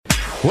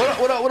What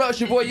up, what up, what up? It's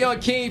your boy Young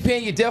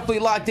Kingpin. You definitely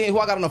locked in. Who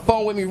I got on the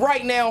phone with me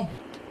right now?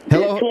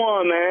 Hello? It's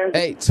Twan, man.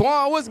 Hey,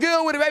 Twan, what's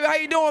good with it, baby? How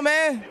you doing,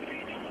 man?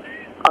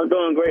 I'm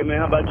doing great, man.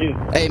 How about you?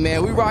 Hey,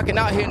 man, we rocking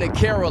out here in the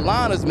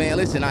Carolinas, man.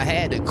 Listen, I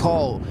had to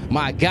call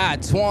my guy,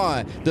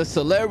 Twan, the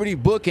celebrity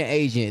booking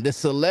agent, the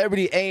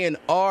celebrity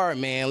A&R,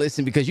 man.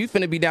 Listen, because you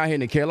finna be down here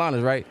in the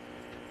Carolinas, right?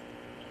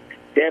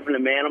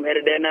 Definitely, man. I'm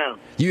headed there now.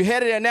 You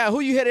headed there now? Who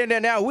you headed there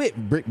now with?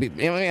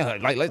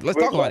 Let's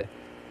talk about it.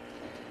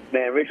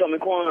 Man, Rich Homie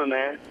Quan,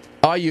 man.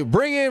 Are you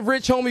bringing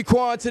Rich Homie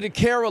Quan to the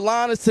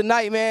Carolinas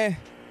tonight, man?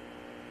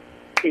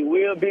 He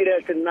will be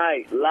there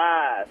tonight,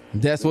 live.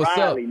 That's what's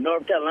Raleigh, up.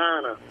 North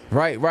Carolina.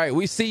 Right.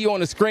 We see you on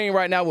the screen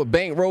right now with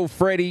Bankroll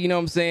Freddie, you know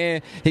what I'm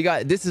saying?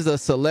 This is a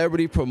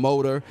celebrity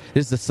promoter.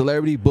 This is a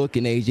celebrity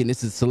booking agent.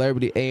 This is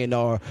celebrity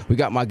A&R. We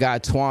got my guy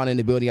Twan in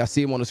the building. I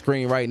see him on the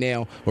screen right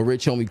now with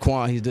Rich Homie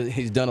Quan.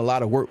 He's done a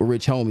lot of work with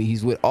Rich Homie.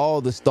 He's with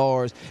all the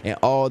stars and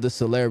all the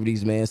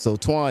celebrities, man. So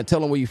Twan,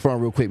 tell them where you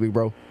from real quick, big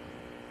bro.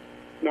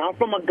 Now, I'm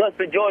from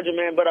Augusta, Georgia,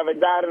 man, but I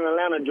reside in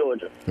Atlanta,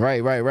 Georgia.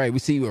 Right. We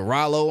see you with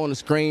Rollo on the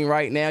screen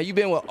right now. You've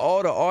been with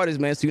all the artists,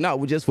 man, so you're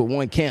not just with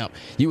one camp.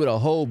 You with a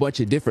whole bunch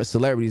of different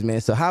celebrities,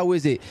 man. So how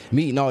is it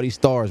meeting all these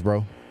stars,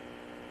 bro?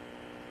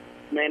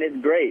 Man, it's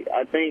great.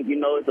 I think,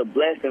 it's a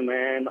blessing,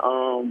 man.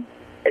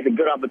 It's a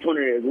good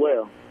opportunity as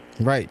well.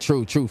 Right,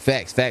 true.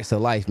 Facts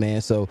of life, man.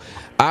 So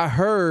I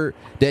heard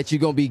that you're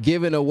going to be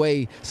giving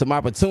away some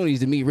opportunities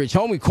to meet Rich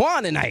Homie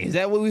Quan tonight. Is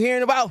that what we're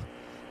hearing about?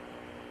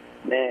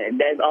 Man,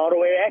 that's all the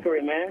way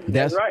accurate, man.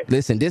 That's right.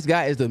 Listen, this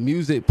guy is the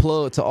music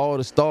plug to all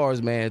the stars,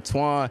 man.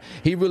 Twan,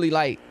 he really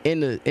like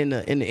in the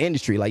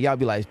industry. Like y'all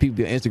be like, people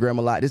be on Instagram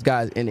a lot. This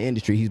guy's in the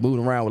industry. He's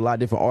moving around with a lot of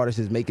different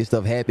artists, making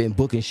stuff happen,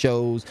 booking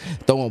shows,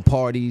 throwing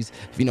parties,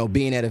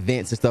 being at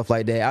events and stuff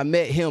like that. I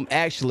met him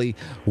actually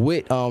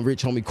with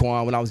Rich Homie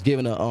Quan when I was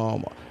giving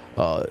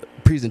a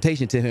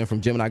presentation to him from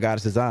Gemini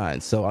Goddess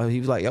Designs. So he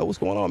was like, yo, what's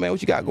going on, man?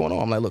 What you got going on?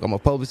 I'm like, look, I'm a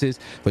publicist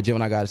for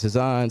Gemini Goddess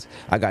Designs.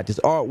 I got this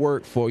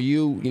artwork for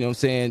you,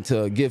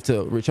 to give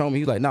to Rich Homie.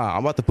 He's like, nah,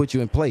 I'm about to put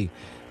you in play.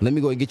 Let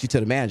me go and get you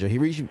to the manager. He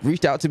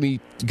reached out to me,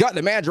 got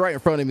the manager right in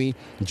front of me,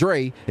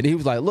 Dre, and he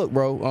was like, look,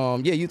 bro,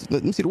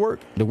 let me see the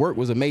work. The work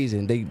was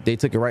amazing. They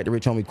took it right to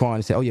Rich Homie Quan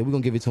and said, oh, yeah, we're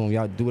going to give it to him.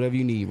 Y'all do whatever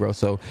you need, bro.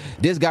 So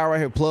this guy right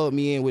here plugged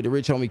me in with the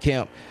Rich Homie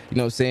camp,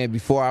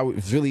 before I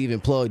was really even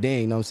plugged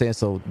in,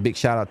 So big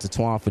shout out to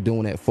Twan for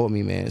doing that for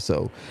me, man.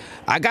 So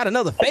I got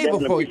another favor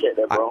for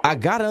you. I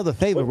got another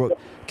favor, bro.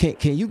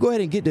 Can you go ahead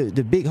and get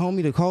the big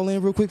homie to call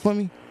in real quick for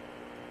me?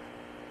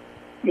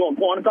 You want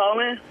Quan to call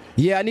in?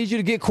 Yeah, I need you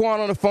to get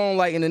Quan on the phone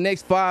like in the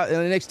next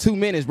 2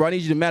 minutes, bro. I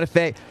need you to, matter of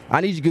fact, I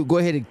need you to go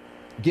ahead and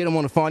get him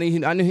on the phone.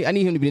 I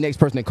need him to be the next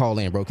person to call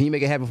in, bro. Can you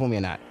make it happen for me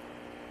or not?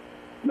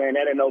 Man,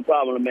 that ain't no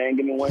problem, man.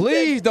 Give me one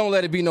Please second. don't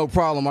let it be no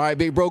problem, all right,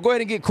 big bro. Go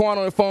ahead and get Quan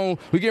on the phone.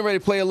 We're getting ready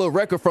to play a little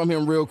record from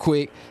him real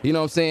quick. You know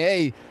what I'm saying?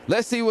 Hey, let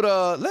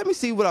me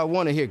see what I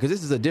want to hear, because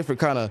this is a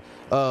different kind of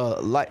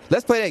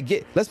let's play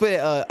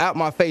that Out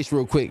My Face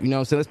real quick. You know what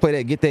I'm saying? Let's play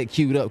that, get that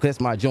queued up, because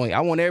that's my joint.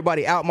 I want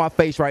everybody out my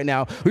face right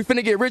now. We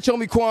finna get Rich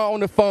Homie Quan on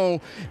the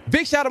phone.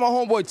 Big shout out to my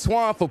homeboy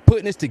Twan for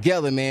putting this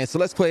together, man. So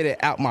let's play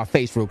that Out My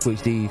Face real quick,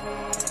 Steve.